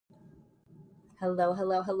Hello,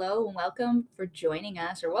 and welcome for joining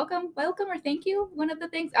us, or welcome, or thank you. One of the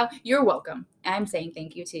things. Oh, you're welcome. I'm saying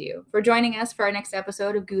thank you to you for joining us for our next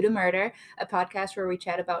episode of Gouda Murder, a podcast where we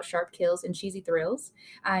chat about sharp kills and cheesy thrills.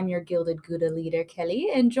 I'm your Gilded Gouda leader, Kelly,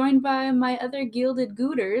 and joined by my other Gilded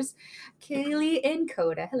Gouders, Kaylee and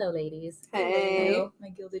Coda. Hello, ladies. Hey. Hello, my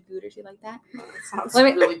Gilded Gouders. You like that? Sounds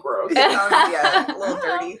really gross. Yeah, a little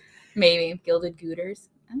dirty. Maybe Gilded Gouders.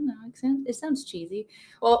 I don't know. It sounds cheesy.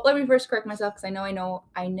 Well, let me first correct myself because I know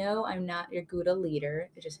I'm not your Gouda leader.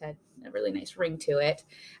 It just had a really nice ring to it.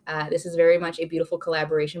 This is very much a beautiful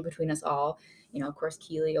collaboration between us all. You know, of course,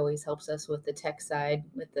 Keely always helps us with the tech side,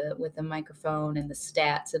 with the microphone and the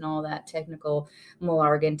stats and all that technical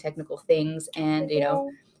things. And you know,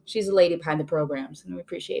 she's a lady behind the programs, and we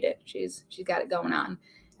appreciate it. She's got it going on.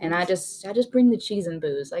 And I just bring the cheese and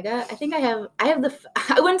booze. Like I think I have I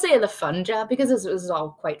wouldn't say I have the fun job because this is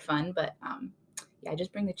all quite fun, but I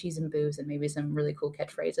just bring the cheese and booze and maybe some really cool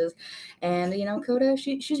catchphrases. And you know, Coda,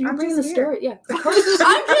 she's bringing the story. Yeah, I'm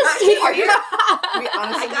just here. We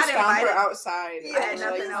honestly just found her outside. Yeah, I had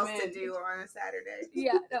nothing else to do on a Saturday.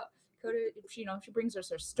 Yeah, no. Coda, she brings us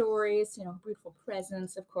her stories, beautiful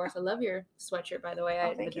presents, of course. I love your sweatshirt, by the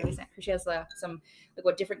way. Thank you. She has some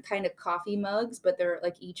different kind of coffee mugs, but they're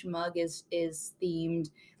like each mug is themed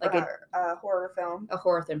like a horror film. A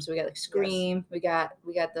horror film. So we got like Scream, yes.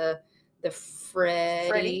 we got the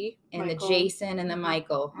Freddy and Michael. The Jason and the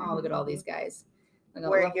Michael. Oh, look at all these guys.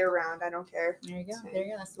 We're year round. I don't care. There you go.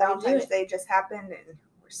 That's the Valentine's Day just happened, and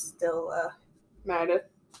we're still mad.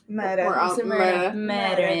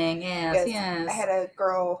 Mattering, yes. I had a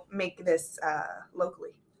girl make this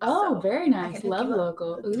locally. Oh, so very nice. Love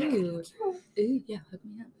local. Ooh, yeah. Hook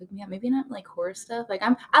me up. Maybe not like horror stuff. Like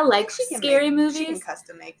I like scary movies. She can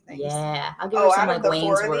custom make things. Yeah, I'll give her some like Wayne's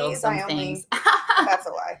World things. That's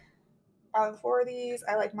a lie. Out of the four of these,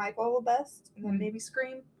 I like Michael the best, and then maybe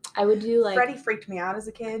Scream. I would do like Freddy freaked me out as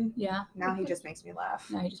a kid. Yeah. Now he just makes me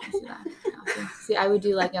laugh. See, I would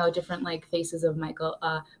do like different like faces of Mike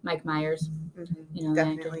Myers. Mm-hmm.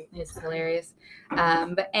 Definitely. It's hilarious.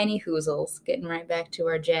 But any hoozles, getting right back to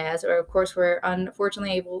our jazz. Or of course we're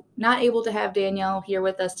unfortunately not able to have Danielle here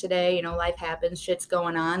with us today. You know, life happens, shit's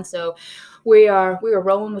going on. So we are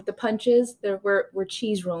rolling with the punches. We're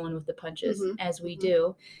cheese rolling with the punches as we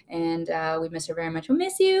do. And we miss her very much. We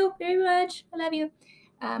miss you very much. I love you.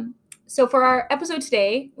 So for our episode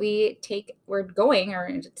today,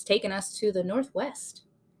 it's taking us to the Northwest,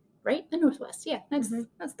 right? The Northwest. Yeah, that's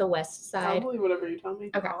the west side. Probably whatever you tell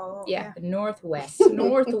me. Okay. Yeah, the Northwest.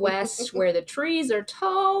 Northwest, where the trees are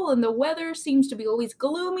tall and the weather seems to be always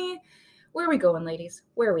gloomy. Where are we going, ladies?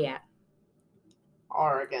 Where are we at?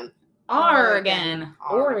 Oregon. I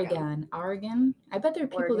bet there are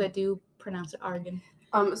people that do pronounce it Oregon.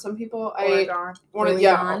 Some people, one of the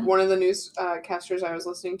newscasters I was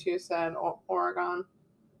listening to said Oregon.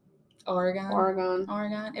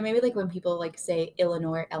 And maybe like when people like say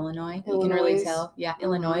Illinois, you can really tell. Yeah,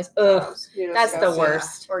 Illinois. Ugh, that's the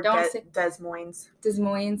worst. Or don't say Des Moines.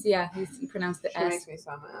 Yeah, you pronounce the S. Makes me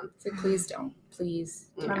so mad. So please don't. Please.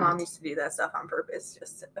 My mom used to do that stuff on purpose.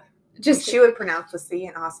 Just she would pronounce the C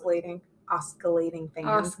and oscillating thing.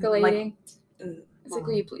 Oscillating. It's like,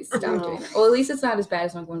 will you please stop doing that? Well, at least it's not as bad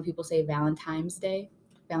as when people say Valentine's Day.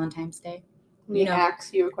 Me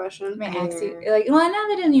ask you a question. You. Like, well, now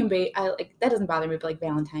that doesn't even that doesn't bother me, but like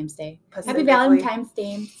Valentine's Day. Happy Valentine's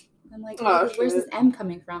Day. I'm like, where's this M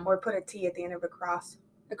coming from? Or put a T at the end of a cross.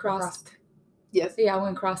 Across. Yes. Yeah, I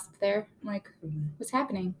went across there. I'm like, what's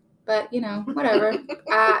happening? But, whatever.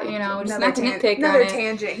 Just not to nitpick on it. Another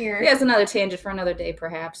tangent here. Yeah, it's another tangent for another day,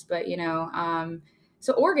 perhaps. But,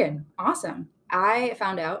 so Oregon, awesome. I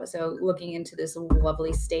found out, so looking into this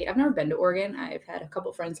lovely state, I've never been to Oregon. I've had a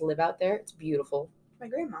couple friends live out there. It's beautiful. My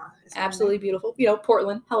grandma is absolutely beautiful.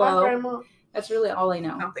 Portland. Hello. My grandma. That's really all I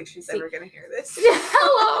know. I don't think she's ever going to hear this.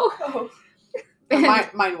 Hello. Oh.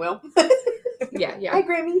 Mine will. Yeah. Hi,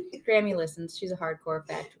 Grammy. Grammy listens. She's a hardcore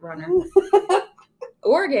fact runner.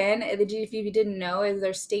 Oregon, if you didn't know, is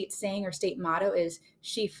their state saying or state motto is,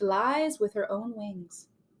 "She flies with her own wings."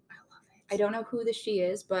 I don't know who the she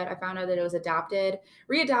is, but I found out that it was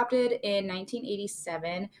readopted in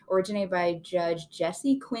 1987, originated by Judge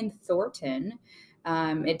Jesse Quinn Thornton.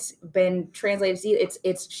 It's been translated.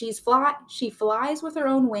 She flies with her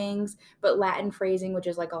own wings, but Latin phrasing, which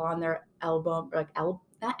is like on their album,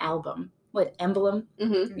 emblem.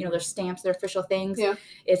 Mm-hmm. Their stamps, their official things. Yeah.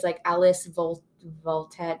 It's like Alice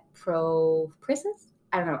Voltet Pro Prisus.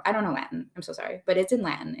 I don't know Latin. I'm so sorry, but it's in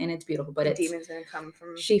Latin and it's beautiful. But demon's gonna come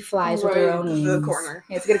from. She flies with her own wings. The corner.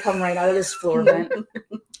 It's gonna come right out of this floor vent.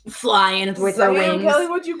 flying with our wings. Kelly,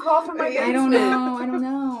 what'd you call for my basement? I don't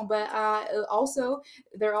know. But also,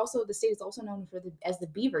 the state is also known as the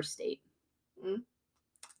beaver state. Mm.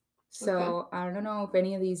 So I don't know if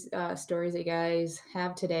any of these stories that you guys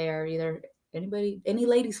have today are either any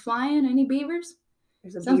ladies flying, any beavers?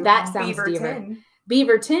 That sounds Beaverton.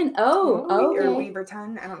 Beaverton. Oh, okay. Or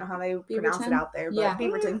Beaverton. I don't know how they pronounce it out there, but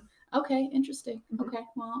Beaverton. Okay, interesting. Mm-hmm. Okay,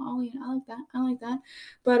 well, I like that.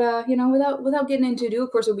 But without getting into it,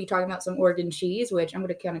 of course, we'll be talking about some Oregon cheese, which I'm going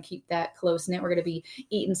to kind of keep that close knit. We're going to be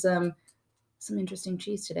eating some interesting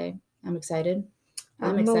cheese today. I'm excited.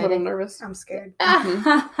 I'm excited. A little nervous. I'm scared.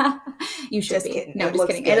 You should just be. Kidding. No, just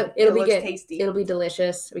kidding. It'll be good. Tasty. It'll be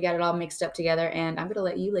delicious. We got it all mixed up together, and I'm going to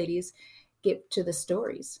let you ladies get to the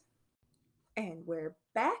stories. And we're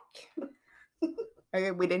back.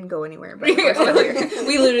 Okay, we didn't go anywhere, but we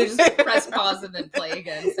literally just press pause and then play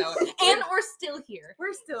again. So, and we're still here.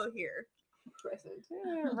 We're still here. Present.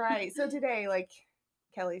 Right. So today, like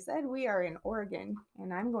Kelly said, we are in Oregon,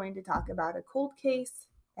 and I'm going to talk about a cold case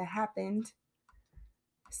that happened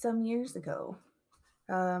some years ago.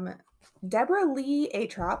 Deborah Lee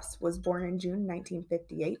Atrops was born in June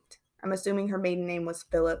 1958. I'm assuming her maiden name was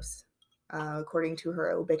Phillips. According to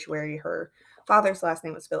her obituary, her father's last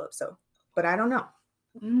name was Phillips. But I don't know.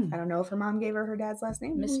 I don't know if her mom gave her dad's last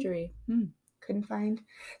name. Mystery. Couldn't find.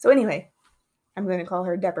 So anyway, I'm going to call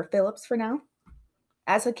her Deborah Phillips for now.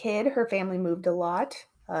 As a kid, her family moved a lot.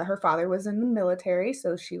 Her father was in the military,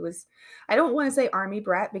 so she was, I don't want to say Army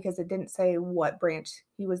brat because it didn't say what branch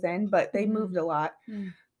he was in, but they moved a lot.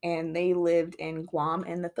 And they lived in Guam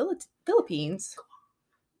and the Philippines.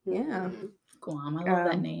 Yeah. Guam. I love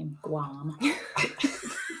that name. Guam.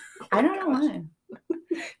 I don't know why.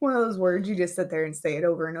 One of those words you just sit there and say it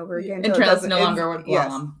over and over again. Until it's no longer with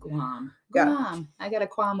Guam. Yes. Guam. Yeah. Guam. I got a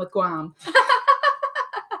qualm with Guam.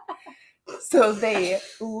 So they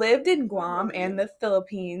lived in Guam and the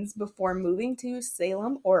Philippines before moving to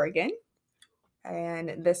Salem, Oregon.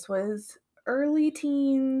 And this was early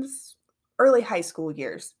high school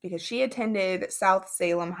years because she attended South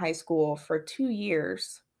Salem High School for 2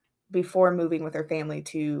 years before moving with her family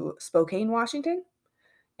to Spokane, Washington.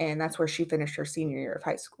 And that's where she finished her senior year of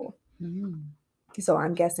high school. So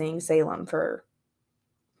I'm guessing Salem for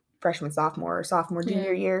freshman, sophomore,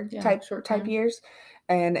 junior year type years.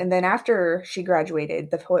 And then after she graduated,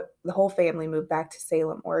 the whole family moved back to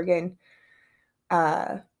Salem, Oregon.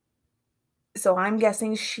 So I'm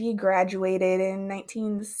guessing she graduated in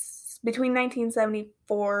between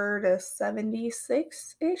 1974 to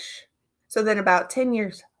 76-ish. So then about 10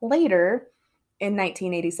 years later, in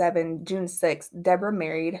 1987, June 6th, Deborah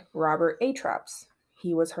married Robert Atrops.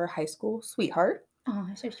 He was her high school sweetheart. Oh,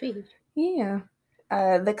 that's so sweet. Yeah.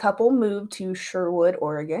 The couple moved to Sherwood,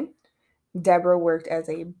 Oregon. Deborah worked as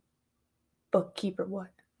a bookkeeper. What?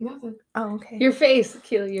 Nothing. Oh, okay. Your face,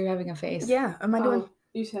 Keely, you're having a face. Yeah. Am I doing?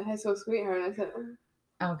 You said high school sweetheart. I said,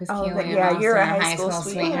 oh, because Keely, you're a high school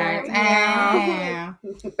sweetheart. Yeah.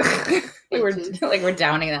 we're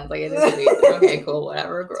downing that. Like, it's just sweet. Okay, cool,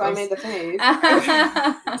 whatever. Gross. So I made the face.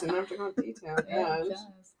 Didn't have to go into detail. Yeah,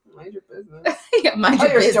 mind your business. Yeah, mind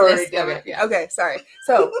your business. Story, damn it. Yeah. Okay, sorry.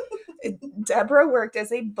 So, Deborah worked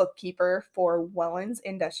as a bookkeeper for Wellens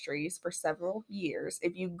Industries for several years.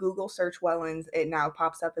 If you Google search Wellens, it now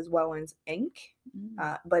pops up as Wellens Inc.,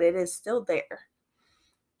 but it is still there.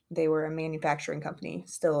 They were a manufacturing company,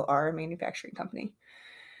 still are a manufacturing company.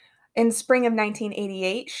 In spring of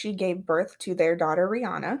 1988, she gave birth to their daughter,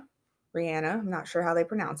 Rihanna. I'm not sure how they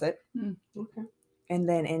pronounce it. Okay. And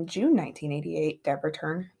then in June 1988, Deborah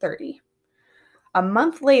turned 30. A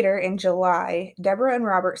month later, in July, Deborah and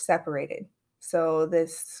Robert separated. So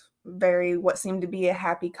this what seemed to be a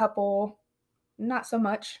happy couple, not so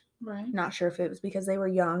much. Right. Not sure if it was because they were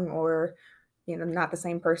young or, not the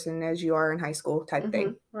same person as you are in high school type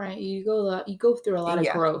thing. Right. You go through a lot of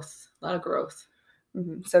growth.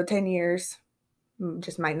 So 10 years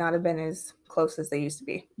just might not have been as close as they used to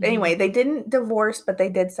be. Anyway, they didn't divorce, but they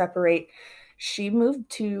did separate. She moved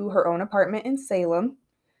to her own apartment in Salem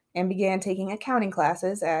and began taking accounting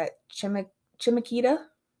classes at Chimiquita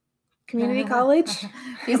Community College.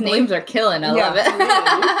 These names are killing. I love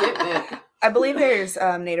it. I believe there's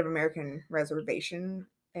Native American reservation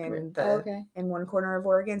in one corner of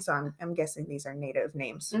Oregon, so I'm guessing these are Native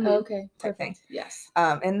names. Okay, type thing. Yes.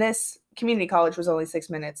 And this community college was only 6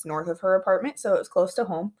 minutes north of her apartment, so it was close to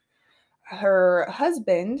home. Her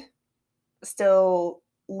husband still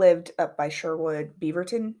lived up by Sherwood,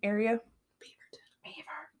 Beaverton area.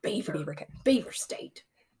 Beaver State.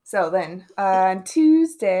 So then, on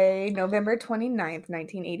Tuesday, November 29th,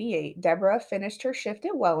 1988, Deborah finished her shift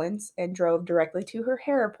at Wellens and drove directly to her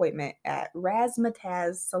hair appointment at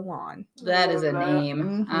Razzmatazz Salon. That is a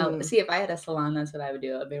name. Mhm. See, if I had a salon, that's what I would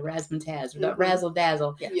do. I'd be Razzmatazz, Mhm. Razzle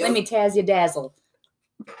Dazzle. Yes. Let me Tazz you dazzle.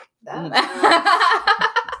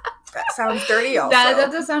 That sounds dirty also.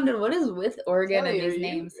 That just sounded. What is with Oregon and these Are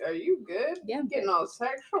names? Are you good? Yeah, Getting all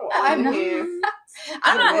sexual. I'm not. here.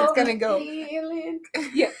 I'm not. It's going to go. Alien.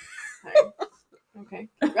 Yeah. Okay.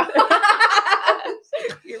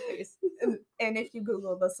 Your face. And if you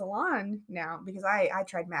Google the salon now, because I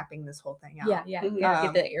tried mapping this whole thing out. Yeah. Mhm.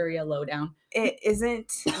 Get the area lowdown. It isn't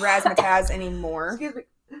Razzmatazz anymore. Excuse me.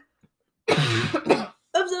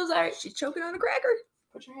 I'm so sorry. She's choking on a cracker.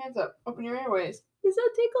 Put your hands up. Open your airways. Is a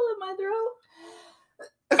tickle in my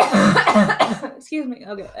throat? Excuse me.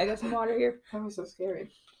 Okay, I got some water here. That was so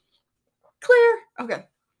scary. Clear. Okay.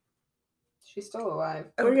 She's still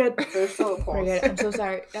alive. We're good. There's still a We're pulse. good. I'm so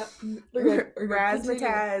sorry. Yep. We're good. We're good.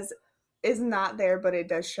 Razzmatazz is not there, but it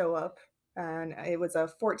does show up. And it was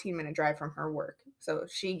a 14-minute drive from her work. So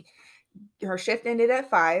her shift ended at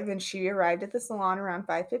 5 and she arrived at the salon around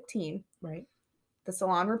 5:15. Right. The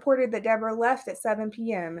salon reported that Deborah left at 7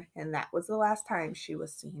 p.m. and that was the last time she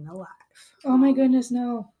was seen alive. Oh my goodness,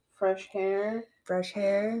 no. Fresh hair. Fresh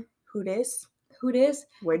hair. Who this? Who this?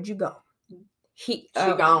 Where'd you go? She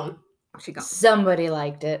gone. She gone. Somebody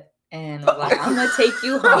liked it and was like, I'm gonna take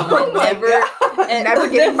you home and never Never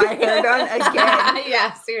getting my hair done again.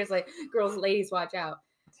 Yeah, seriously. Girls, ladies, watch out.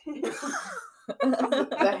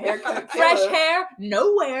 The haircut. Fresh hair,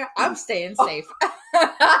 nowhere. I'm staying safe.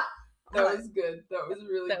 That was good. That was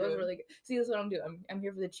really That good. was really good. See, that's what I'm doing. I'm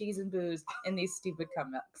here for the cheese and booze and these stupid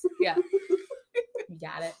comebacks. Yeah.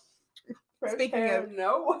 Got it. Fresh Speaking hair, of-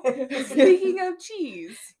 no way. Speaking of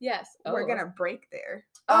cheese, Yes. we're going to break there.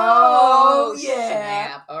 Oh, yeah.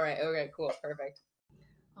 Snap. All right. Okay, cool. Perfect.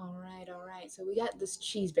 All right. So we got this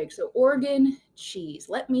cheese bake. So Oregon cheese.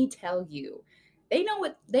 Let me tell you, they know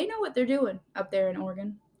what they're doing up there in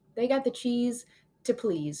Oregon. They got the cheese to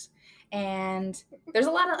please. And there's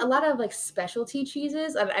a lot of like specialty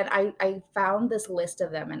cheeses, and I found this list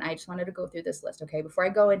of them, and I just wanted to go through this list, okay, before I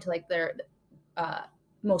go into like their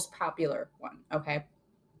most popular one, okay.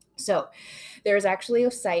 So there's actually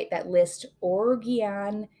a site that lists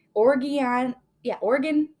Oregon, IAN.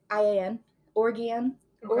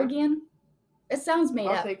 Oregon. It sounds made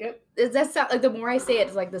I'll up. take it. That sound like the more I say it,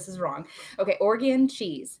 it's like this is wrong. Okay, Oregon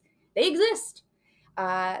cheese. They exist.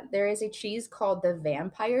 There is a cheese called the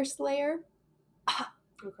Vampire Slayer.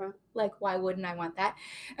 Okay. Like, why wouldn't I want that?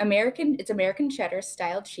 It's American cheddar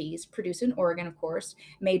style cheese, produced in Oregon, of course,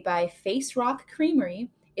 made by Face Rock Creamery.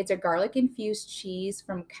 It's a garlic infused cheese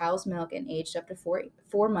from cow's milk and aged up to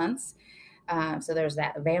 4 months. So there's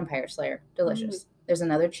that Vampire Slayer, delicious. There's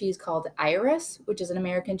another cheese called Iris, which is an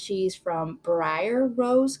American cheese from Briar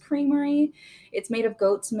Rose Creamery. It's made of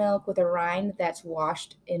goat's milk with a rind that's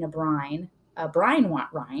washed in a brine.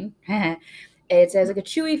 Rind. It has like a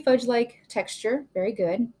chewy fudge-like texture. Very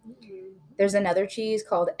good. There's another cheese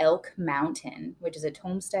called Elk Mountain, which is a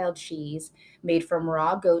home-style cheese made from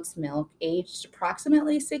raw goat's milk, aged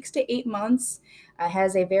approximately 6 to 8 months.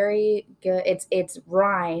 Has a very good. Its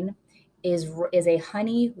rind is a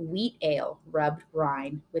honey wheat ale rubbed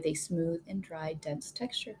rind with a smooth and dry, dense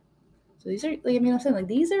texture. So these are like, I mean, I'm saying like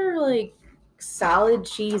these are like solid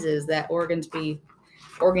cheeses that Oregons.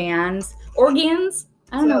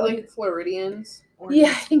 I don't know, like Floridians. Yeah,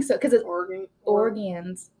 I think so, because it's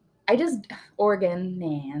Oregons. I just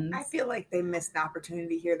Oregonans. I feel like they missed an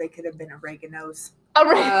opportunity here. They could have been oreganos.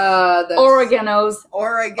 Oreganos.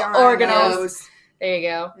 Oreganos. There you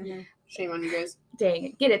go. Mm-hmm. Shame on you guys. Dang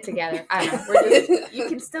it, get it together. I don't know. We're just, You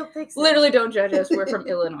can still fix it. literally don't judge us. We're from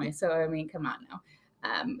Illinois, so I mean, come on now.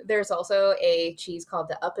 There's also a cheese called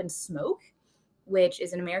the Up and Smoke, which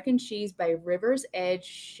is an American cheese by River's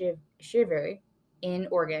Edge Shivery in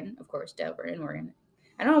Oregon, of course, Deborah in Oregon.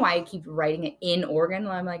 I don't know why I keep writing it in Oregon.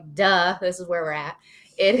 I'm like, duh, this is where we're at.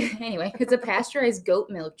 Anyway, it's a pasteurized goat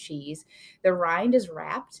milk cheese. The rind is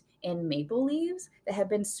wrapped in maple leaves that have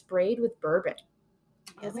been sprayed with bourbon.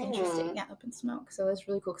 That's interesting. Yeah, Up and Smoke. So that's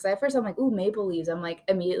really cool. Because at first I'm like, ooh, maple leaves. I'm like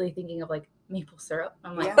immediately thinking of like maple syrup.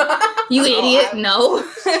 I'm like, you idiot. No.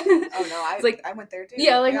 Oh no, I went there too.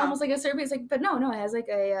 Yeah, like almost like a syrup. It's like, but no, it has like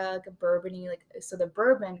a bourbony, like, so the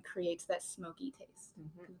bourbon creates that smoky taste.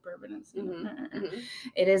 Mm-hmm. Bourbon is. Mm-hmm.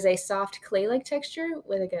 It is a soft clay-like texture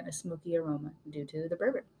with, again, a smoky aroma due to the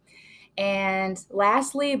bourbon. And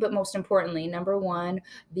lastly, but most importantly, number 1,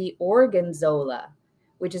 the Gorgonzola,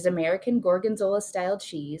 which is American Gorgonzola-style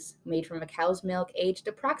cheese made from a cow's milk, aged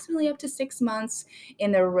approximately up to 6 months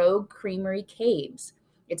in the Rogue Creamery caves.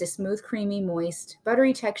 It's a smooth, creamy, moist,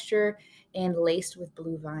 buttery texture and laced with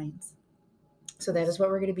blue vines. So that is what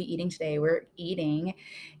we're going to be eating today. We're eating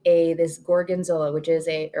this gorgonzola,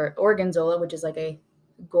 or orgonzola, which is like a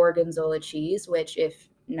gorgonzola cheese, which, if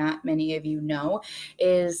not many of you know,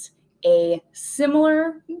 is a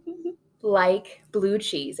similar like blue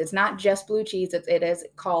cheese. It's not just blue cheese. It is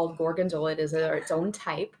called gorgonzola. It is its own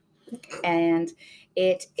type, and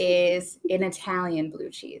it is an Italian blue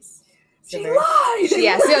cheese. She lied.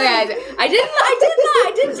 Yeah, so yeah, I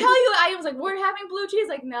didn't tell you. I was like, we're having blue cheese.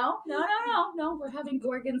 Like, no, we're having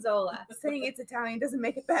gorgonzola. Saying it's Italian doesn't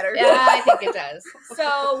make it better. Yeah, I think it does.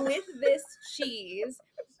 So with this cheese,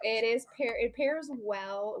 it pairs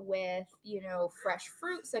well with, fresh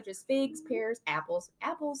fruit such as figs, pears, apples.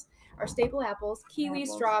 Apples are staple apples, kiwis,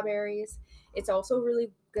 strawberries. It's also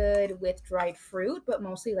really good with dried fruit, but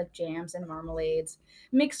mostly like jams and marmalades.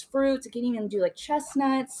 Mixed fruits, you can even do like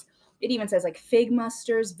chestnuts. It even says like fig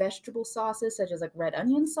mustards, vegetable sauces such as like red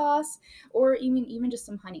onion sauce, or even just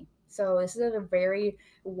some honey. So this is a very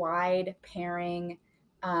wide pairing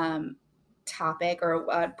topic,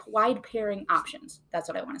 or wide pairing options. That's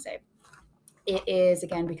what I want to say. It is,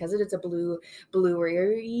 again, because it is a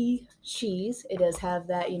blueberry cheese. It does have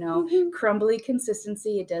that, crumbly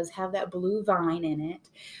consistency. It does have that blue vine in it,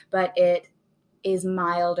 but it is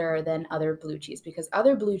milder than other blue cheese, because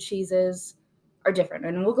other blue cheeses are different,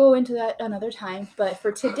 and we'll go into that another time. But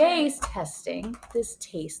for today's testing, this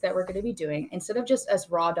taste that we're going to be doing, instead of just us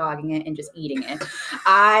raw dogging it and just eating it,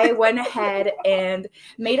 I went ahead and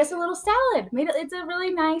made us a little salad. It's a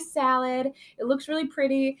really nice salad. It looks really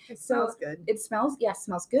pretty. It smells good. It smells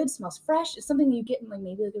good. Smells fresh. It's something you get in like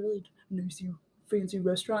maybe like a really nice fancy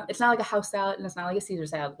restaurant. It's not like a house salad, and it's not like a Caesar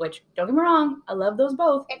salad, which, don't get me wrong, I love those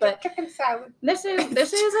both. It's but a chicken salad. This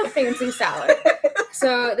is a fancy salad.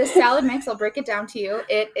 So this salad mix, I'll break it down to you.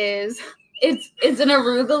 It's an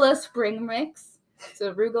arugula spring mix.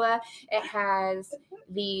 So arugula, it has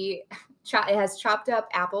chopped up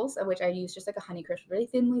apples, of which I use just like a Honeycrisp, really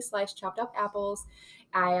thinly sliced chopped up apples.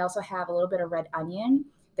 I also have a little bit of red onion.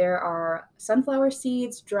 There are sunflower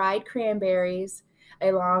seeds, dried cranberries,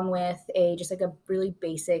 along with just like a really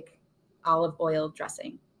basic olive oil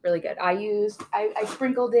dressing. Really good. I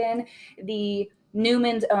sprinkled in the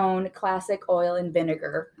Newman's Own classic oil and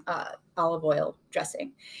vinegar olive oil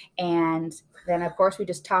dressing. And then, of course, we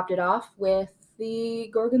just topped it off with the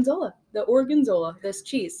gorgonzola, this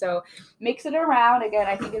cheese. So mix it around. Again,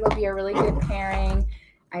 I think it'll be a really good pairing.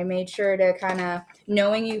 I made sure to kind of,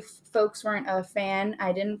 knowing you folks weren't a fan,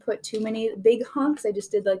 I didn't put too many big hunks. I just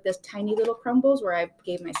did like this tiny little crumbles where I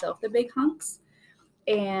gave myself the big hunks.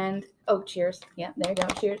 And, cheers. Yeah, there you go.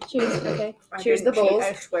 Cheers. Okay. Cheers the bowls.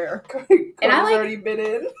 I swear. And I already been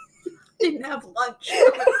in. Didn't have lunch.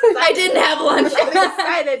 I didn't have lunch. I'm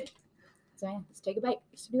excited. So yeah, let's take a bite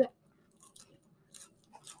just to do it.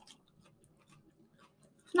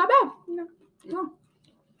 It's not bad. No.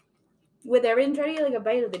 With everything, try to get like a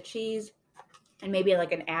bite of the cheese and maybe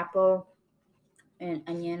like an apple and an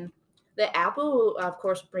onion. The apple will, of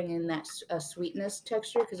course, bring in that sweetness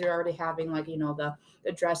texture because you're already having like,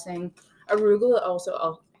 the dressing. Arugula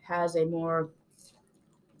also has a more,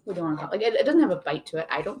 what do you want to call it? Like it doesn't have a bite to it.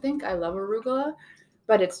 I don't think. I love arugula,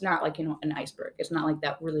 but it's not like, an iceberg. It's not like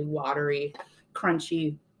that really watery,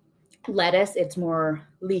 crunchy lettuce. It's more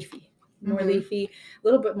leafy, a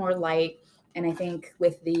little bit more light. And I think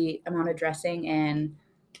with the amount of dressing and,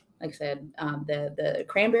 like I said, the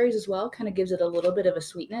cranberries as well kind of gives it a little bit of a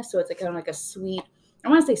sweetness. So it's like kind of like a sweet, I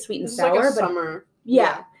want to say sweet and sour, like but summer.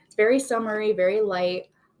 Yeah, it's very summery, very light.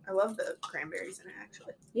 I love the cranberries in it,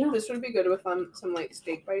 actually. Yeah. This would be good with some like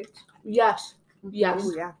steak bites. Yes. Ooh,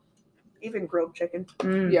 yeah. Even grilled chicken.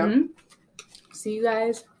 Mm-hmm. Yeah. See you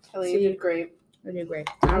guys. Ellie, you did great. You did great.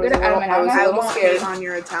 I was a little scared on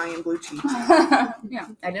your Italian blue cheese. Yeah,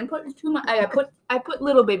 I didn't put too much. I put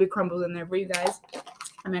little baby crumbles in there for you guys.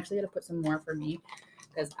 I'm actually gonna put some more for me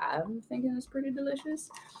because I'm thinking it's pretty delicious.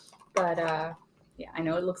 But yeah, I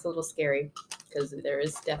know it looks a little scary because there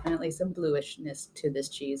is definitely some bluishness to this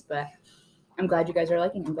cheese, but I'm glad you guys are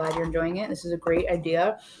liking it. I'm glad you're enjoying it. This is a great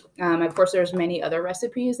idea. Of course, there's many other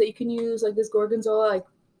recipes that you can use, like this gorgonzola,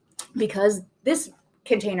 because this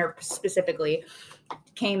container specifically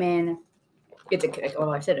came in.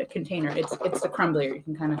 I said a container. It's the crumbler. You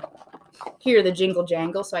can kind of hear the jingle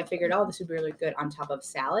jangle. So I figured, this would be really good on top of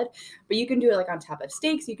salad. But you can do it like on top of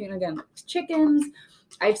steaks. You can, again, like chickens.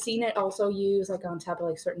 I've seen it also used like on top of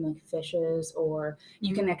like certain like fishes, or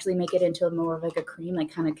you can actually make it into more of like a cream,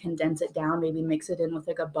 like kind of condense it down, maybe mix it in with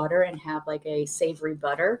like a butter and have like a savory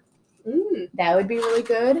butter. That would be really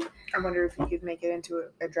good. I wonder if you could make it into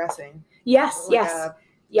a dressing. Yes, like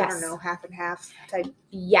I don't know, half and half type.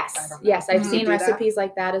 Yes. I've seen recipes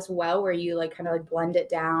like that as well, where you like kind of like blend it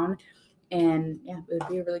down, and yeah, it would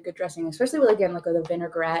be a really good dressing, especially with again like with a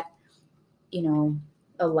vinaigrette, you know,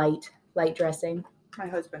 a light dressing. My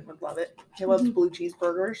husband would love it. He loves blue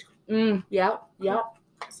cheeseburgers. Yep.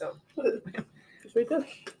 So it's pretty good.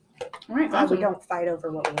 All right, awesome. We don't fight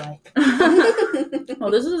over what we like.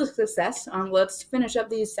 Well, this is a success. Let's finish up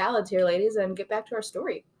these salads here, ladies, and get back to our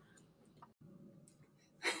story.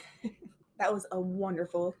 That was a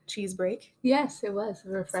wonderful cheese break. Yes, it was a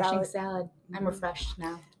refreshing salad. I'm refreshed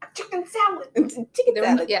now. Chicken salad. There's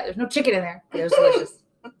no chicken in there. It was delicious.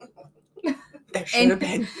 There should have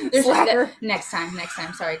been. Next time.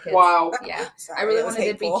 Sorry, kids. Wow. Yeah. Sorry, I really wanted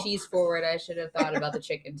it to be cheese forward. I should have thought about the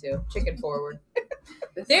chicken too. Chicken forward.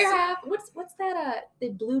 What's that? The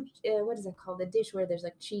blue. What is it called? The dish where there's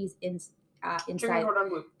like cheese inside. Chicken cordon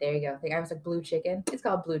bleu. There you go. I was like blue chicken. It's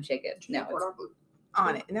called blue chicken. No, it's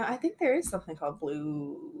on it. No, I think there is something called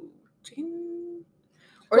blue chicken.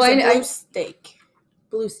 Or blue steak.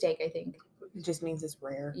 Blue steak, I think. It just means it's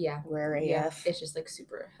rare. Yeah. Rare AF. Yeah. It's just like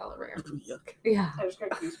super hella rare. Yuck. Yeah. I just got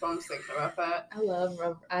goosebumps thinking about that.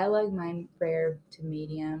 I like mine rare to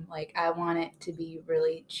medium. Like I want it to be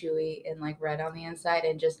really chewy and like red on the inside,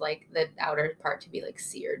 and just like the outer part to be like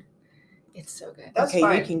seared. It's so good. That's okay,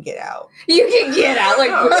 fine. You can get out. You can get out. Like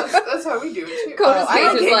no, that's how we do it too.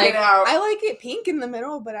 I like it pink in the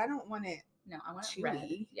middle, but I don't want it. No, I want chewy. it red.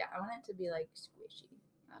 Yeah, I want it to be like squishy.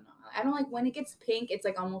 I don't know. I don't like when it gets pink. It's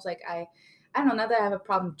like almost like I don't know. Not that I have a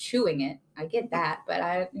problem chewing it. I get that,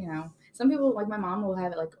 but some people like my mom will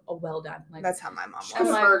have it like well done. Like that's how my mom was. A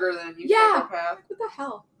burger then. You what the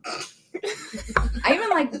hell? I even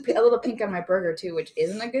like a little pink on my burger too, which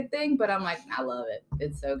isn't a good thing, but I'm like, I love it.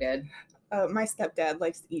 It's so good. My stepdad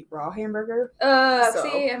likes to eat raw hamburger. See,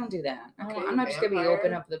 I don't do that. Okay, I'm not just gonna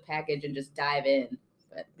open up the package and just dive in,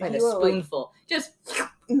 but by the spoonful, just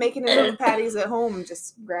making his own patties at home.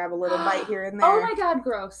 Just grab a little bite here and there. Oh my God,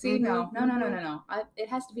 gross! See, no. It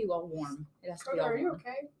has to be well warm. It has to be well warm. Are you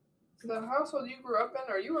okay? The household you grew up in,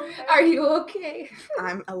 are you okay? Are you okay?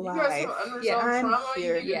 I'm alive. You got some unresolved trauma?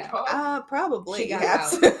 Here. You need to talk? Probably. She got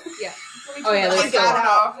out. Yeah. Oh yeah, she got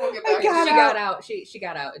out. We'll get back. She got out. She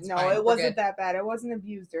got out. It's fine. It wasn't that bad. I wasn't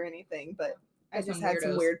abused or anything, but I just had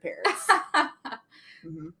some weird parents.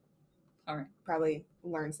 All right. Probably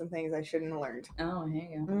learned some things I shouldn't have learned. Oh, there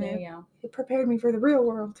you go. There you go. It prepared me for the real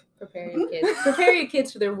world. Prepare your kids. Prepare your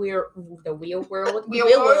kids for the real world.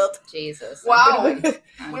 Real world. Jesus. Wow.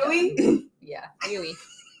 Really? Yeah. Wee.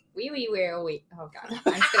 Oh God. I'm just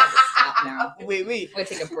gonna have to stop now. Wee. I'm gonna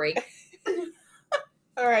take a break.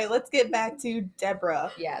 All right, let's get back to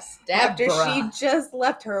Deborah. Yes, Deborah. After she just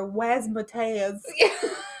left her razzmatazz.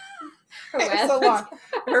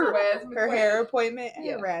 Her hair appointment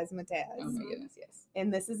at razzmatazz. Oh my goodness, yes.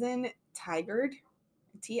 And this is in Tigard,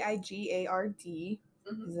 Tigard.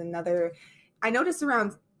 Mm-hmm. Is another. I noticed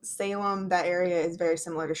around Salem that area is very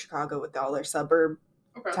similar to Chicago with all their suburb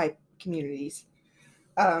type communities.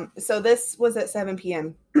 So this was at 7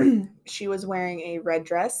 p.m. She was wearing a red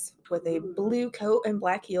dress with a blue coat and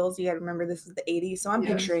black heels. You got to remember this is the 80s, so I'm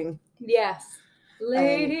picturing. Yes.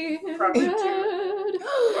 Lady in red.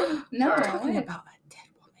 No. Talking about a dead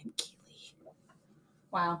woman, Keely.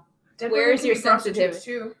 Wow. Dead Where's your sensitivity?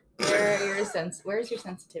 Too. Where's your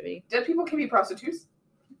sensitivity? Dead people can be prostitutes.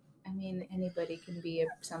 I mean, anybody can be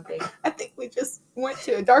something. I think we just went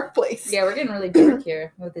to a dark place. Yeah, we're getting really dark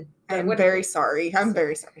here. I'm very sorry.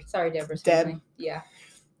 Sorry, Deborah. Deb. Yeah.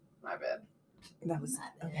 My bad. That was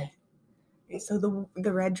okay. So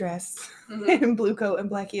the red dress and blue coat and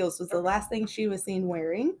black heels was the last thing she was seen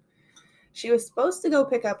wearing. She was supposed to go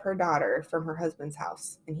pick up her daughter from her husband's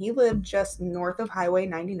house, and he lived just north of Highway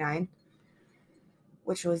 99,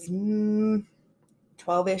 which was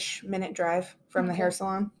 12-ish minute drive from the hair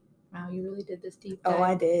salon. Wow, you really did this deep dive. Oh,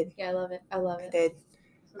 I did. Yeah, I love it. I did.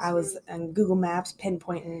 I was on Google Maps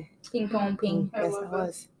pinpointing. Ping pong ping. Yes, I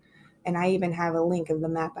was. And I even have a link of the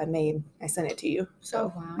map I made. I sent it to you.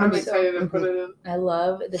 So wow. I'm excited to put it in. I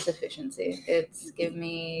love this efficiency. It's given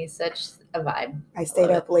me such a vibe. I stayed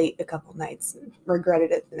up late a couple nights and regretted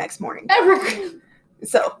it the next morning.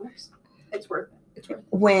 So it's worth it.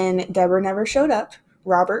 When Deborah never showed up,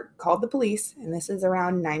 Robert called the police, and this is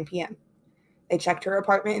around 9 p.m. They checked her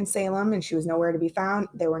apartment in Salem, and she was nowhere to be found.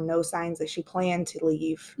 There were no signs that she planned to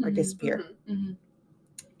leave or disappear.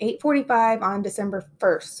 8:45 on December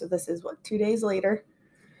 1st, so this is 2 days later,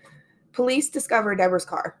 police discovered Deborah's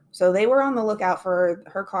car. So they were on the lookout for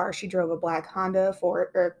her car. She drove a black Honda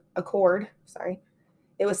Accord.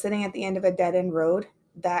 It was sitting at the end of a dead-end road.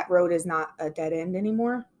 That road is not a dead end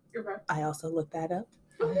anymore. Okay. I also looked that up.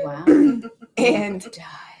 Oh, wow. And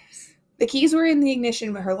Dives. the keys were in the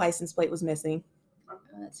ignition, but her license plate was missing. Oh,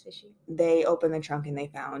 that's fishy. They opened the trunk and they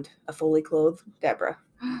found a fully clothed Deborah.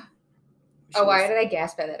 Oh, why did I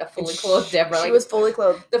gasp at that? A fully clothed Deborah. She was fully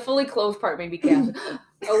clothed. The fully clothed part made me gasp.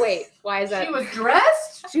 Oh, wait. Why is that? She was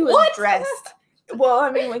dressed? She was What? dressed. Well,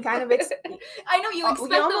 I mean, we kind of I know you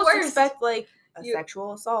expect you almost the worst. expect like a You-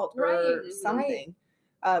 sexual assault or Right, something.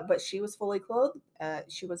 But she was fully clothed.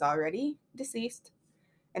 She was already deceased.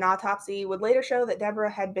 An autopsy would later show that Deborah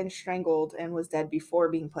had been strangled and was dead before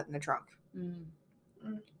being put in the trunk. Mm.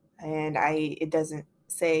 And it doesn't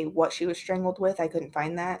say what she was strangled with. I couldn't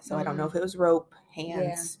find that, so I don't know if it was rope,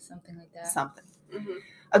 hands, Something like that. something. Mm-hmm.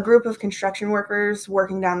 A group of construction workers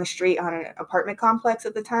working down the street on an apartment complex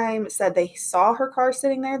at the time said they saw her car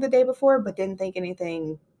sitting there the day before, but didn't think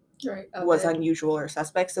anything Right. was unusual or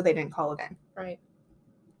suspect, so they didn't call it in.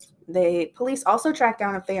 Right. Police also tracked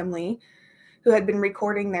down a family who had been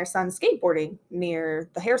recording their son skateboarding near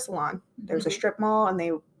the hair salon. There was a strip mall, and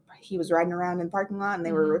he was riding around in the parking lot, and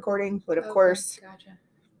they were recording. But of course, Gotcha.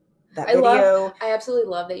 that video. I absolutely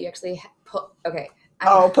love that you actually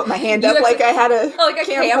Put my hand up like I had a like a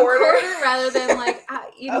camcorder rather than like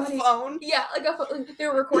a phone. Yeah, like a phone. They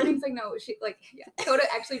were recording. It's like no, Coda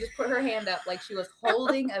actually just put her hand up like she was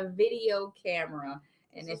holding a video camera.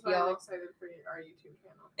 And This if is why I'm y'all excited for our YouTube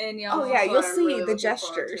channel. and y'all, you'll I'm see really the looking gestures.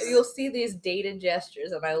 forward to it. you'll see these dated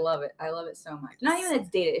gestures, and I love it. I love it so much. Not even it's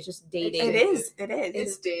dated; it's just dated. It is.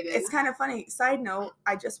 It's dated. It's kind of funny. Side note,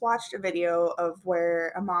 I just watched a video of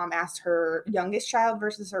where a mom asked her youngest child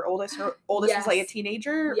versus her oldest. Her oldest was like a Yes.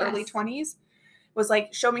 teenager, Yes. early 20s. Was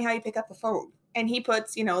like, show me how you pick up the phone. And he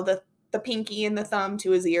puts, the pinky and the thumb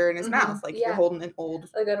to his ear and his Mhm. mouth. Like you're holding an old,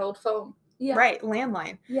 like an old phone. Yeah. right,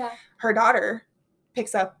 landline. Yeah. Her daughter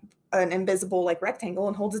picks up an invisible like rectangle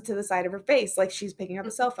and holds it to the side of her face like she's picking up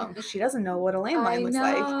a cell phone. She doesn't know what a landline looks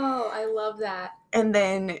like. I love that. And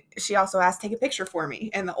then she also asked, take a picture for me.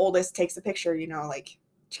 And the oldest takes a picture, like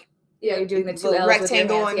Yeah, you're doing the two little L's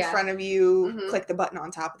rectangle with your hands, in front of you, Mhm. click the button on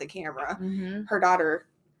top of the camera. Mm-hmm. Her daughter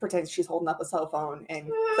pretends she's holding up a cell phone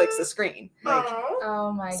and clicks the screen. Like, Aw.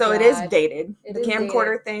 Oh my god. so it is dated. It The is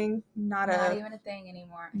camcorder thing, not even a thing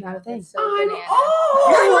anymore. not a thing. It's so I'm bananas.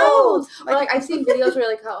 old. Or like I've seen videos where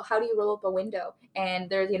like how do you roll up a window, and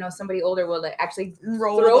there's somebody older will like actually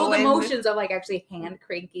throw the motions of like actually hand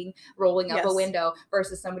cranking rolling up a Yes. window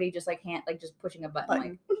versus somebody just like just pushing a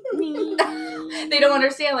button. Button. Like they don't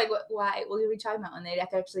understand like why what are we talking about, and they have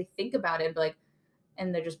to actually think about it and be like,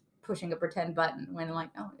 and they're just pushing a pretend button when like,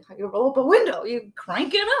 oh, how you roll up a window, you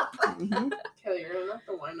crank it up. Mhm. Kelly, you're gonna knock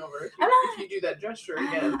the wine over if I'm if you do that gesture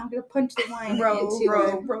again. I'm gonna punch the wine row into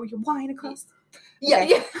your wine across. Yeah,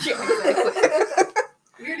 Okay. exactly.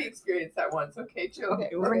 We already experienced that once. Okay, chill.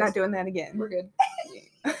 Okay, we're not doing that again. We're good.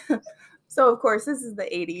 So, of course, this is the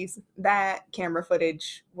 80s. That camera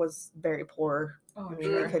footage was very poor. Oh, I mean,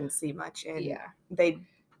 sure. they couldn't see much. And Yeah. they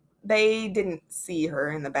didn't see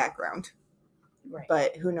her in the background. Right.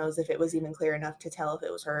 But who knows if it was even clear enough to tell if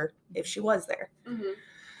it was her, if she was there.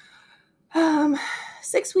 Mm-hmm.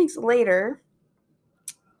 6 weeks later,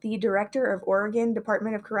 the director of Oregon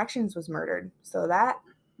Department of Corrections was murdered. So that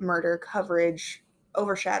murder coverage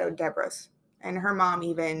overshadowed Deborah's. And her mom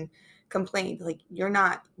even complained, like, you're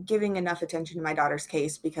not giving enough attention to my daughter's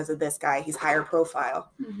case because of this guy. He's higher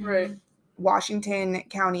profile. Right. Washington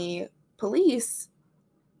County Police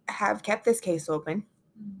have kept this case open.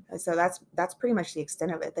 So that's pretty much the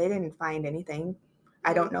extent of it. They didn't find anything.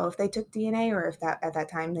 I don't know if they took DNA or if that at that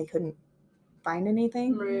time they couldn't find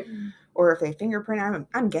anything, Right. or if they fingerprinted.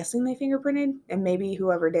 I'm guessing they fingerprinted, and maybe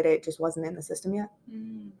whoever did it just wasn't in the system yet.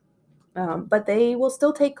 But they will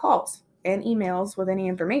still take calls and emails with any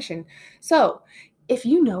information. So if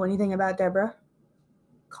you know anything about Deborah,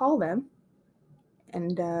 call them.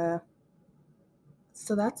 And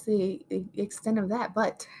so that's the extent of that.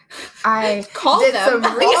 But I Call did them.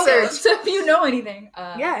 some research. So if you know anything,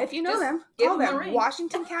 If you know just them, give call them a them. ring.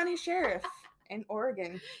 Washington County Sheriff in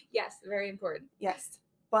Oregon. Yes, very important. Yes.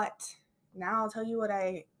 But now I'll tell you what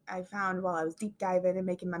I found while I was deep diving and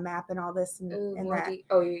making my map and all this and Ooh, that.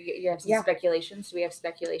 you have some Yeah. speculations? Do we have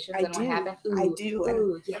speculations I on do. what happened? I do. And-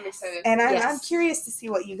 Ooh, I'm excited. And I'm Yes. curious to see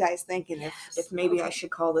what you guys think and if maybe I Okay.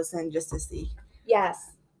 should call this in just to see.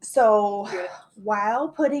 Yes. So Good. while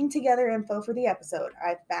putting together info for the episode,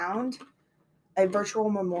 I found a virtual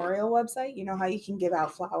memorial website. You know how you can give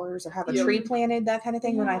out flowers or have a Yeah. tree planted, that kind of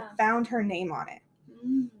thing. When I Yeah. found her name on it.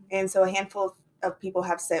 And so a handful of people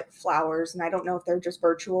have sent flowers, and I don't know if they're just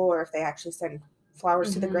virtual or if they actually send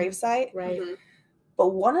flowers to the Mhm. gravesite. Right. Mhm. But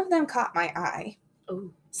one of them caught my eye.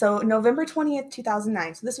 Ooh. So November 20th,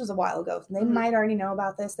 2009. So this was a while ago. They Mhm. might already know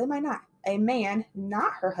about this. They might not. a man,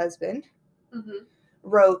 not her husband, Mm-hmm.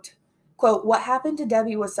 wrote, quote, "What happened to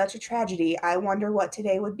Debbie was such a tragedy. I wonder what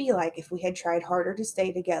today would be like if we had tried harder to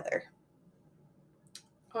stay together."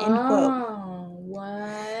 End quote. Oh,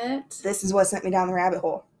 what? This is what sent me down the rabbit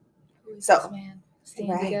hole. Who is So, this man? Staying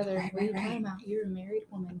right, together. right, What are you right, talking about? You're a married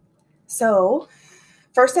woman. So,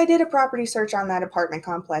 first I did a property search on that apartment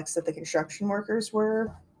complex that the construction workers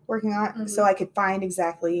were working on, so I could find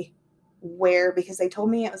exactly where, because they told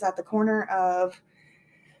me it was at the corner of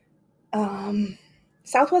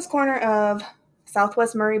southwest corner of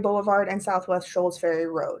Southwest Murray Boulevard and Southwest Shoals Ferry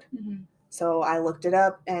Road. Mm-hmm. So I looked it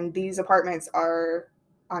up, and these apartments are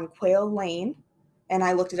on Quail Lane, and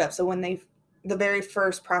I looked it up. So when the very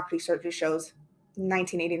first property search shows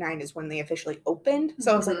 1989 is when they officially opened.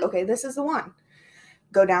 So I was like, okay, this is the one.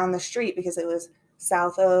 Go down the street, because it was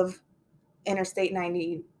south of Interstate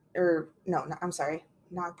 90, or no, I'm sorry,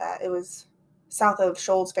 not that. It was south of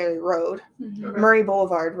Shoals Ferry Road. Mm-hmm. Okay. Murray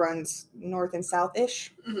Boulevard runs north and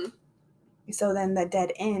south-ish. Mm-hmm. So then the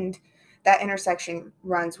dead end, that intersection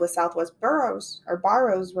runs with Southwest Barrows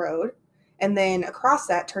Road, and then across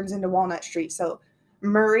that turns into Walnut Street. So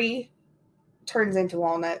Murray turns into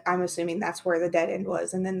Walnut. I'm assuming that's where the dead end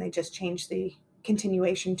was, and then they just changed the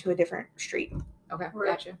continuation to a different street. Okay, Right.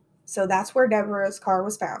 gotcha. So that's where Deborah's car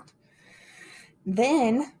was found.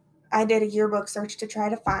 Then I did a yearbook search to try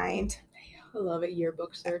to find, I love a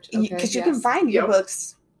yearbook search. Okay, because you can find Yep.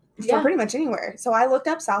 yearbooks for Yeah. pretty much anywhere. So I looked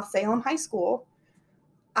up South Salem High School.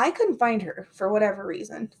 I couldn't find her for whatever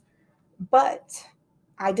reason, but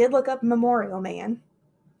I did look up Memorial Man,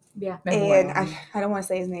 Yeah. and I don't want to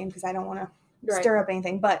say his name because I don't want to stir up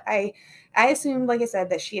anything, but I assumed, like I said,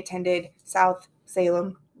 that she attended South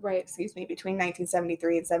Salem, Right. between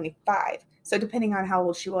 1973 and 75. So depending on how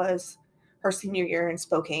old she was, her senior year in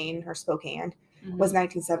Spokane Mm-hmm. was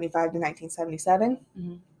 1975 to 1977.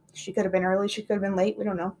 Mm-hmm. She could have been early, she could have been late, we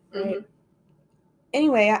don't know. Mm-hmm.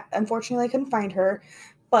 Anyway, unfortunately, I couldn't find her,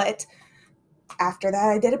 but after that,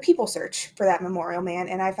 I did a people search for that Memorial Man,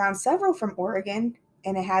 and I found several from Oregon,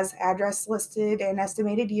 and it has address listed and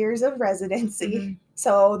estimated years of residency. Mm-hmm.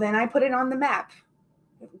 So then I put it on the map,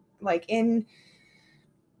 like in,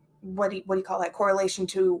 what do you call that, correlation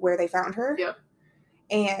to where they found her. Yep.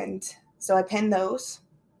 And so I pinned those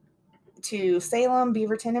to Salem,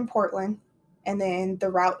 Beaverton, and Portland, and then the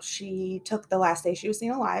route she took the last day she was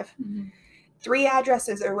seen alive. Mm-hmm. 3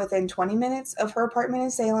 addresses are within 20 minutes of her apartment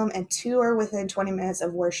in Salem, and 2 are within 20 minutes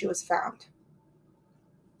of where she was found.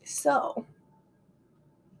 So,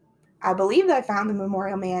 I believe that I found the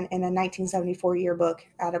Memorial Man in a 1974 yearbook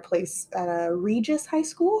at a Regis High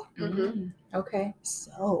School. Mm-hmm. Okay.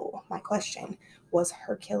 So, my question, was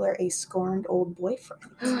her killer a scorned old boyfriend?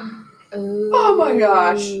 Oh my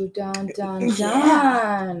gosh. Dun, dun, Yeah.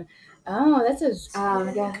 dun. Oh, that's oh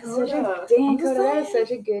my god, that's such a Coda. dang I'm just Coda. That is saying.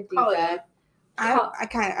 such a good deep Call it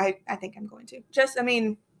dive. I think I'm going to. Just, I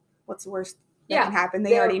mean, what's the worst that Yeah. can happen? They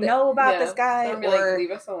They'll- already know about Yeah. this guy, They'll be or like,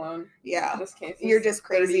 leave us alone. yeah, This case is you're just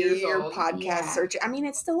 30 crazy. years Your old. podcast Yeah. search. I mean,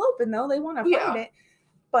 it's still open though. They want to Yeah. find it,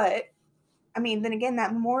 but I mean, then again,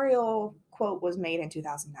 that memorial quote was made in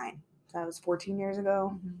 2009. So that was 14 years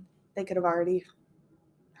ago. Mhm. They could have already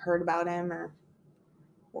heard about him, or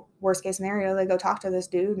worst case scenario, they go talk to this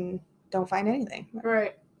dude and don't find anything,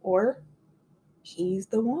 Right. or he's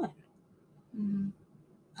the one. Mhm.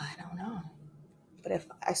 I don't know. But if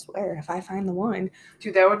I find the one,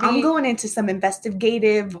 Dude, that would be. I'm going into some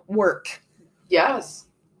investigative work. Yes.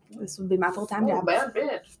 This would be my full-time Oh, job. bad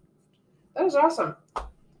bitch. That was awesome.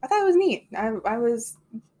 I thought it was neat. I was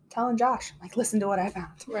telling Josh, like, listen to what I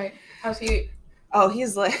found. Right. How's he? Oh,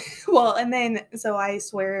 he's like, well, and then, so I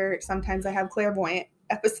swear sometimes I have clairvoyant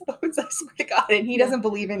episodes, I swear to God, and he Yeah. doesn't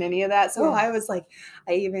believe in any of that. So Yeah. I was like,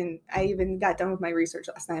 I even got done with my research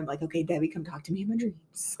last night. I'm like, okay, Debbie, come talk to me in my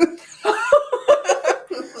dreams.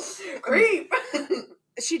 Creep.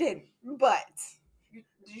 She didn't, but Did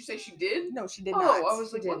you say she did? no, she did Oh, not. I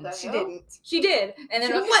was like, what didn't. the She hell? didn't. She did, and then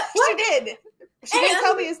She, it was, what? She did. She Hey, didn't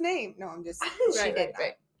tell me his name. No, I'm just. She Right, did right, not.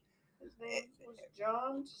 right. His name was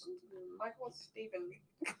John Michael Stephen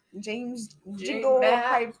James J. Jingle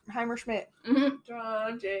Matt. Heimer Schmidt. Mm-hmm.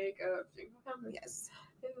 John Jacob. Yes.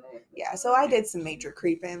 Yeah, so I did some major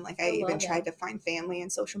creeping. Like I I even love tried to find family in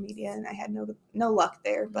social media, and I had no luck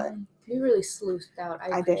there. But You really sleuthed out.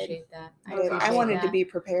 I I did. appreciate that. I did. I appreciate wanted to that. be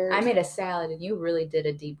prepared. I made a salad, and you really did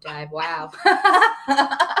a deep dive. Wow.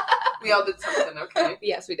 We all did something, okay?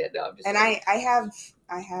 Yes, we did. No, I'm just and kidding.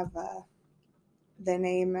 I have the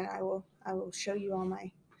name, and I will show you all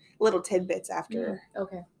my little tidbits after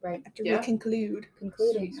Okay, right. we conclude.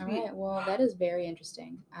 Concluding. Sweet, All sweet. right. Well, that is very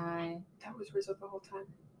interesting. That was Rizzo the whole time.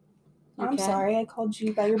 I'm sorry, I called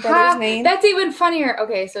you by your brother's name. That's even funnier.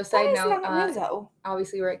 Okay, so side That is note, not Rizzo.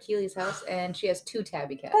 obviously we're at Keely's house, and she has 2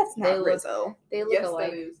 tabby cats. That's not Rizzo. They look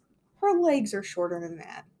alike. That is. Her legs are shorter than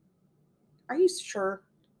that. Are you sure?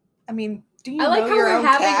 I mean, do you I like know how your we're own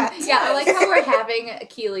having cat? yeah, I like how we're having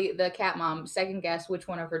Keely, the cat mom, second guess which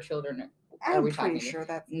one of her children are we I'm talking pretty sure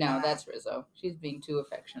that's not. that's Rizzo. She's being too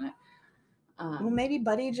affectionate. Well, maybe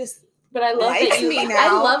Buddy just. But I love likes that you. me I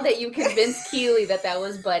now. love that you convinced Keely that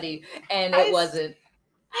was Buddy, and it wasn't.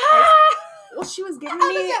 Well, she was giving How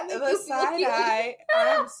me does that make the you feel, side Keely? eye.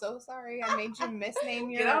 I'm so sorry. I made you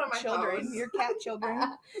misname Get your out of my children, house. your cat children.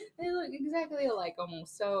 They look exactly alike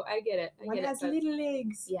almost. So I get it. One has little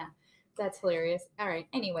legs. Yeah, that's hilarious. All right.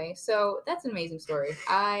 Anyway, so that's an amazing story.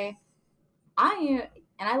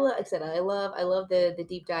 And I love, like I said, I love the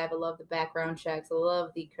deep dive. I love the background checks. I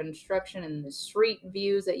love the construction and the street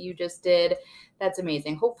views that you just did. That's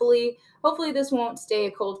amazing. Hopefully this won't stay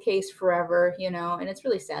a cold case forever, And it's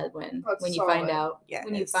really sad when you find out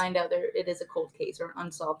you find out there it is a cold case or an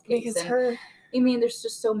unsolved case. Because there's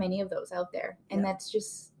just so many of those out there, and it's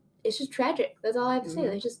just tragic. That's all I have to say.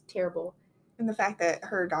 Mhm. It's just terrible. And the fact that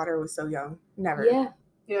her daughter was so young, never. Yeah.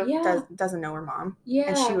 Doesn't know her mom. Yeah.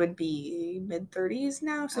 And she would be mid-30s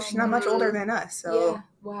now, so she's not much older than us. So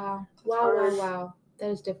yeah. Wow. That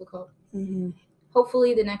is difficult. Mm-hmm.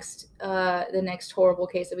 Hopefully the next horrible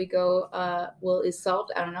case that we go is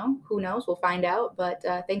solved. I don't know. Who knows? We'll find out. But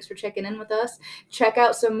thanks for checking in with us. Check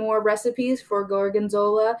out some more recipes for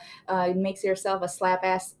gorgonzola. Makes yourself a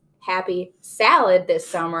slap-ass happy salad this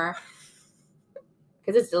summer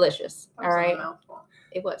because it's delicious. All right.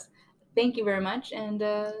 It was. Thank you very much, and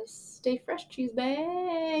stay fresh, cheese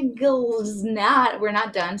bags. We're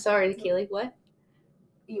not done. Sorry, Keely. What?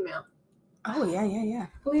 Email. Oh, yeah.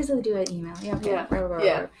 We usually do an email. Yeah. Okay. Yeah.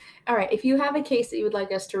 Yeah. All right. If you have a case that you would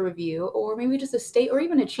like us to review, or maybe just a steak, or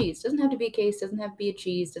even a cheese, doesn't have to be a case, doesn't have to be a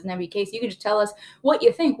cheese, doesn't have to be a case. You can just tell us what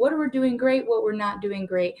you think, what we're doing great, what we're not doing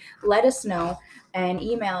great. Let us know, and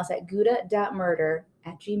email us at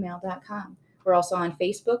gouda.murder@gmail.com. We're also on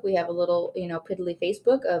Facebook. We have a little, piddly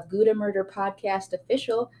Facebook of Gouda Murder Podcast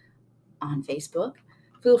Official on Facebook.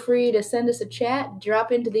 Feel free to send us a chat,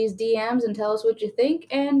 drop into these DMs, and tell us what you think.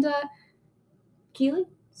 And Keely?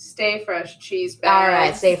 Stay fresh, cheese bags. All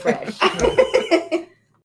right, stay fresh.